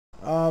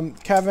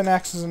Kevin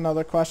X is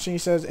another question. He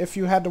says, if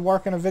you had to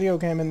work in a video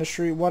game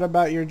industry, what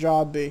about your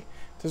job be?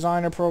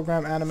 Designer,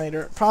 program,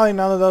 animator. Probably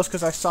none of those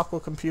because I suck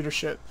with computer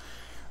shit.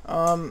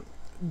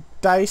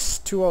 Dice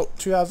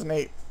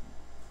 2008.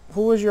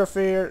 Who was your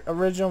favorite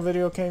original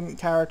video game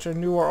character,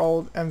 new or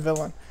old, and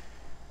villain?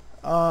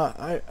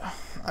 I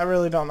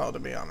really don't know, to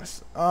be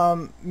honest.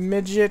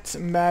 Midget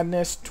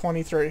Madness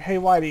 23. Hey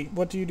Whitey,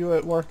 what do you do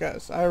at work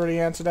as? I already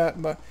answered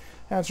that, but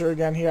answer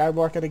again here. I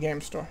work at a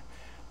game store.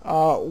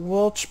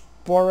 Wilch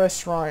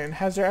Boris Ryan.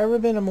 Has there ever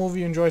been a movie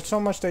you enjoyed so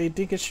much that you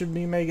think it should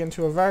be made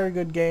into a very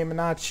good game and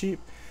not a cheap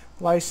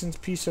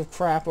licensed piece of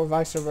crap, or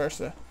vice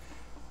versa?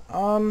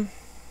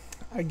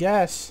 I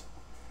guess.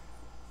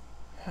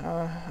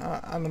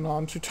 I don't know.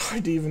 I'm too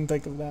tired to even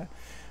think of that.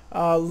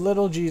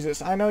 Little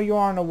Jesus. I know you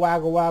aren't a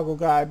waggle waggle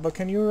guy, but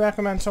can you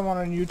recommend someone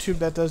on YouTube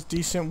that does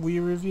decent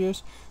Wii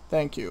reviews?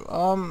 Thank you.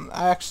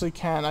 I actually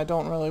can. I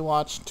don't really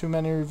watch too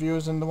many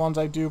reviews, and the ones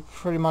I do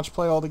pretty much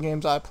play all the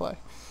games I play.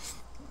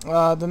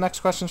 The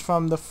next question is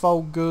from the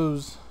Faux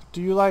Goose.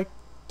 Do you like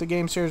the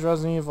game series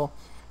Resident Evil?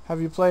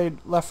 Have you played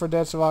Left 4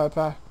 Dead Survivor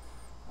Pack?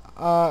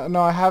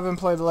 No, I haven't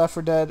played Left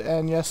 4 Dead,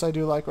 and yes, I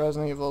do like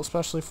Resident Evil,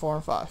 especially 4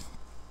 and 5.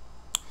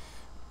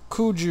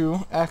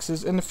 Kuju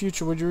asks, in the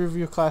future, would you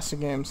review classic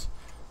games?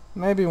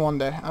 Maybe one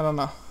day. I don't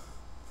know.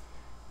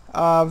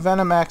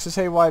 Venom asks,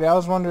 hey Whitey, I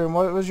was wondering,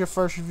 what was your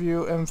first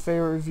review and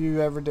favorite review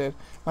you ever did?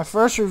 My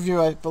first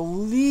review, I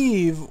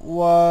believe,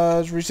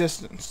 was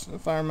Resistance,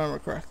 if I remember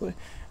correctly.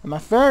 And my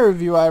favorite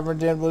review I ever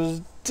did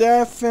was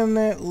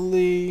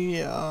definitely,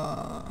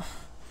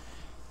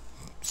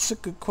 it's a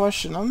good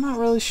question. I'm not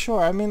really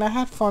sure. I mean, I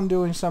had fun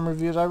doing some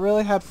reviews. I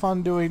really had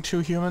fun doing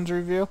Two Humans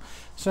review,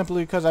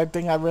 simply because I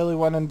think I really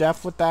went in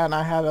depth with that and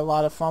I had a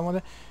lot of fun with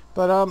it.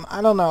 But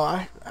I don't know.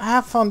 I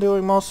have fun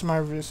doing most of my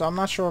reviews, so I'm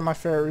not sure what my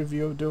favorite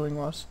review of doing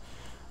was.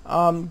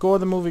 Gore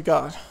the Movie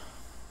God.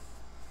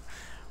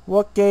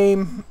 What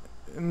game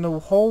in the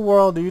whole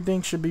world do you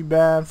think should be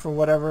banned for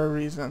whatever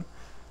reason?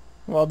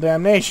 Well,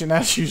 Damnation,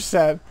 as you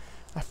said.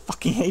 I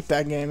fucking hate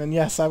that game, and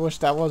yes, I wish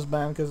that was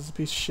banned because it's a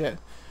piece of shit.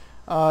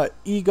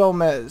 Ego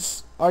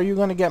Mez. Are you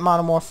gonna get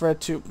Modern Warfare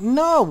 2?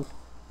 No!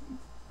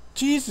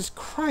 Jesus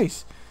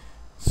Christ.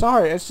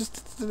 Sorry, it's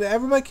just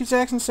everybody keeps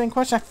asking the same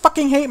question. I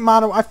fucking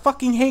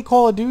hate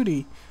Call of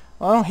Duty.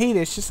 Well, I don't hate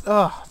it. It's just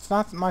it's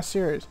not my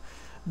series.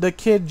 The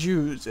Kid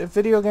Jews. If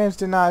video games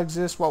did not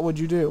exist, what would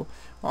you do?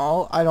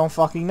 Well, I don't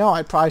fucking know.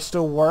 I'd probably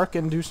still work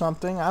and do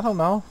something. I don't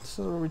know. It's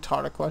a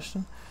retarded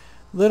question.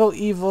 Little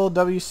Evil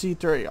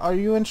WC3. Are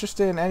you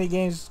interested in any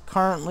games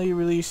currently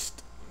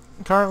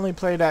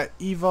played at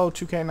Evo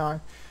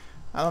 2K9?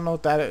 I don't know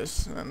what that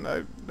is, and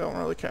I don't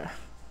really care.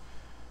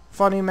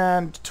 Funny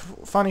Fan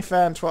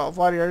 12.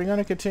 Whitey, are you going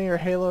to continue your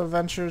Halo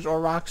adventures or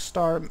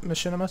Rockstar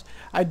Machinimas?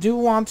 I do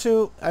want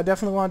to. I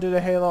definitely want to do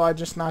the Halo. I'm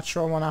just not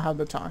sure when I'll have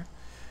the time.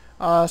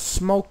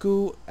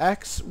 Smoku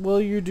X. Will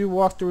you do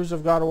walkthroughs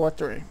of God of War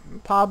 3?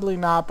 Probably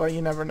not, but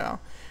you never know.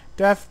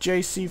 Def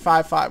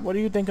JC55. What do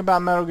you think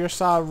about Metal Gear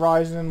Solid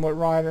Rising with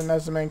Raiden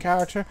as the main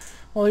character?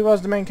 Well, he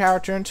was the main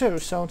character in 2,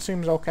 so it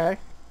seems okay.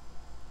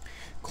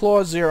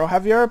 Claw Zero.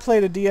 Have you ever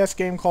played a DS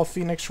game called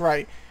Phoenix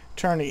Wright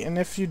Tourney? And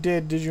if you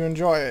did you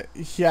enjoy it?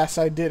 Yes,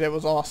 I did. It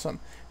was awesome.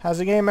 Has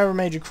the game ever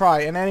made you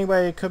cry? In any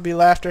way, it could be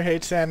laughter,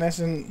 hate, sadness,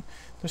 and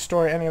the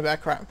story, any of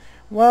that crap.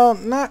 Well,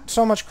 not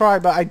so much cry,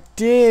 but I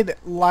did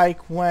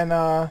like when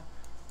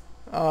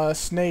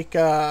Snake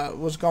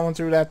was going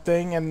through that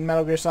thing in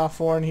Metal Gear Solid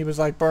 4 and he was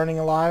like burning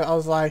alive. I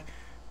was like,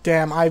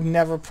 damn, I've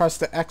never pressed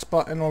the X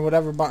button or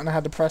whatever button I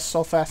had to press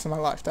so fast in my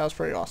life. That was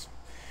pretty awesome.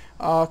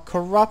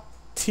 Corrupt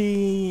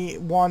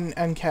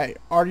T1NK.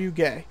 Are you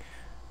gay?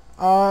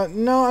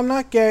 No, I'm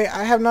not gay.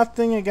 I have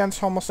nothing against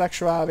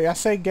homosexuality. I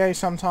say gay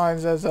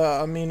sometimes as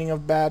a meaning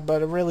of bad,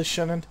 but it really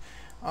shouldn't.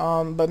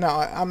 But no,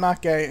 I'm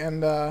not gay,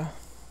 and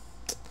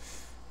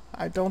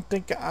I don't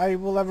think I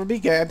will ever be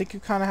gay. I think you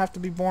kind of have to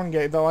be born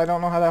gay, though. I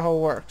don't know how that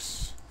whole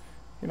works.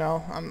 You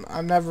know,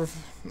 I'm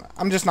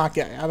just not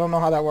gay. I don't know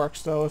how that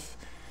works, though.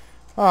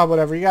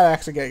 Whatever. You gotta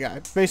ask a gay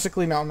guy.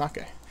 Basically, no, I'm not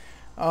gay.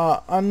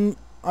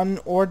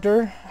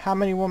 Unorder. How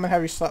many women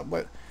have you slept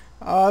with?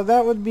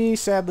 That would be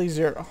sadly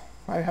 0.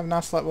 I have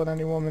not slept with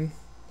any woman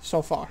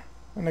so far,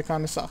 and it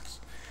kind of sucks.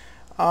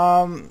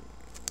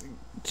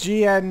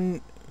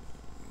 GN.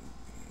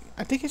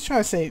 I think he's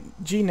trying to say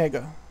G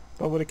nigga,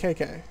 but with a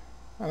KK.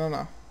 I don't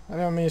know. I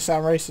don't mean to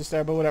sound racist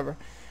there, but whatever.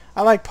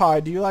 I like pie.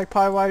 Do you like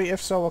pie, Whitey?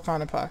 If so, what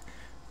kind of pie?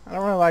 I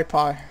don't really like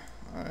pie.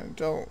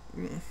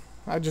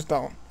 I just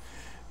don't.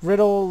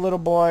 Riddle Little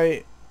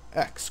Boy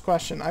X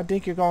question. I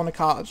think you're going to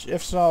college.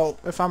 If so,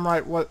 if I'm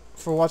right,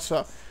 what's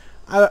up?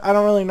 I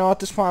don't really know at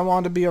this point. I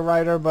wanted to be a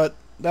writer, but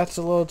that's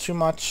a little too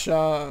much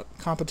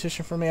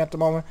competition for me at the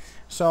moment.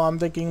 So I'm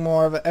thinking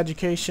more of an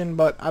education,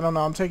 but I don't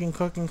know. I'm taking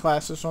cooking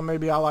classes, so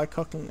maybe I like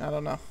cooking. I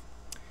don't know.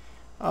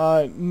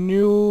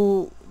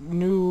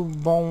 New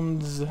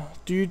Bones.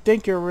 Do you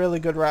think you're a really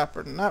good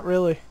rapper? Not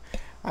really.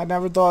 I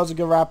never thought I was a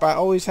good rapper. I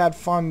always had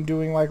fun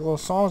doing like little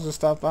songs and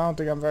stuff, but I don't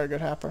think I'm a very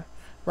good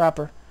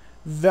rapper.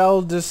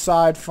 Vel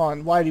Decide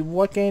Fun. Whitey,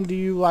 what game do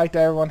you like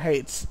that everyone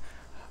hates?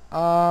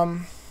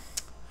 Probably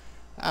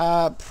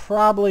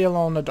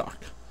Alone in the Dark.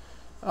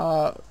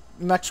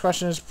 Next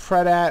question is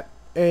Predat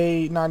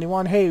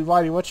A91. Hey,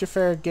 Whitey, what's your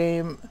favorite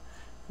game?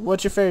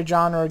 What's your favorite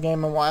genre of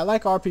game and why? I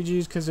like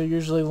RPGs because they're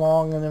usually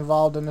long and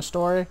involved in the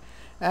story.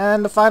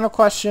 And the final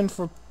question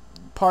for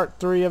part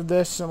 3 of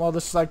this, and well,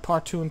 this is like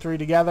part 2 and 3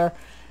 together,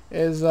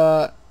 is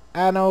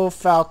Anno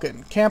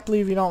Falcon. Can't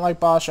believe you don't like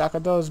Bioshock. I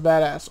thought it was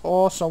badass.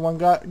 Also, when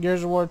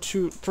Gears of War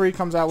 3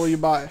 comes out, will you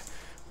buy it?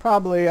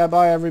 Probably. I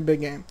buy every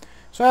big game.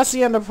 So that's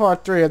the end of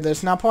part 3 of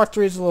this. Now part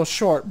 3 is a little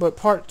short, but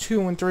part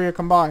 2 and 3 are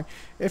combined.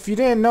 If you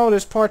didn't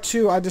notice, part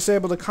 2 I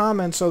disabled the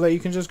comments so that you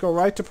can just go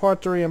right to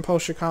part 3 and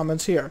post your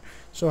comments here.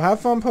 So have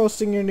fun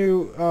posting your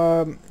new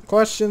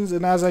questions,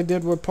 and as I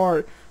did with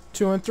part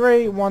 2 and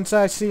 3, once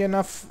I see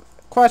enough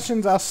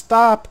questions, I'll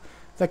stop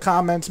the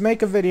comments,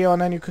 make a video,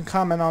 and then you can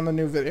comment on the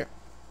new video.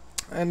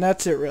 And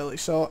that's it really.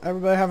 So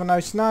everybody have a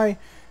nice night,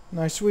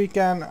 nice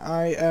weekend.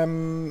 I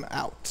am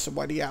out. So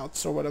Whitey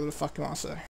out, or whatever the fuck you want to say.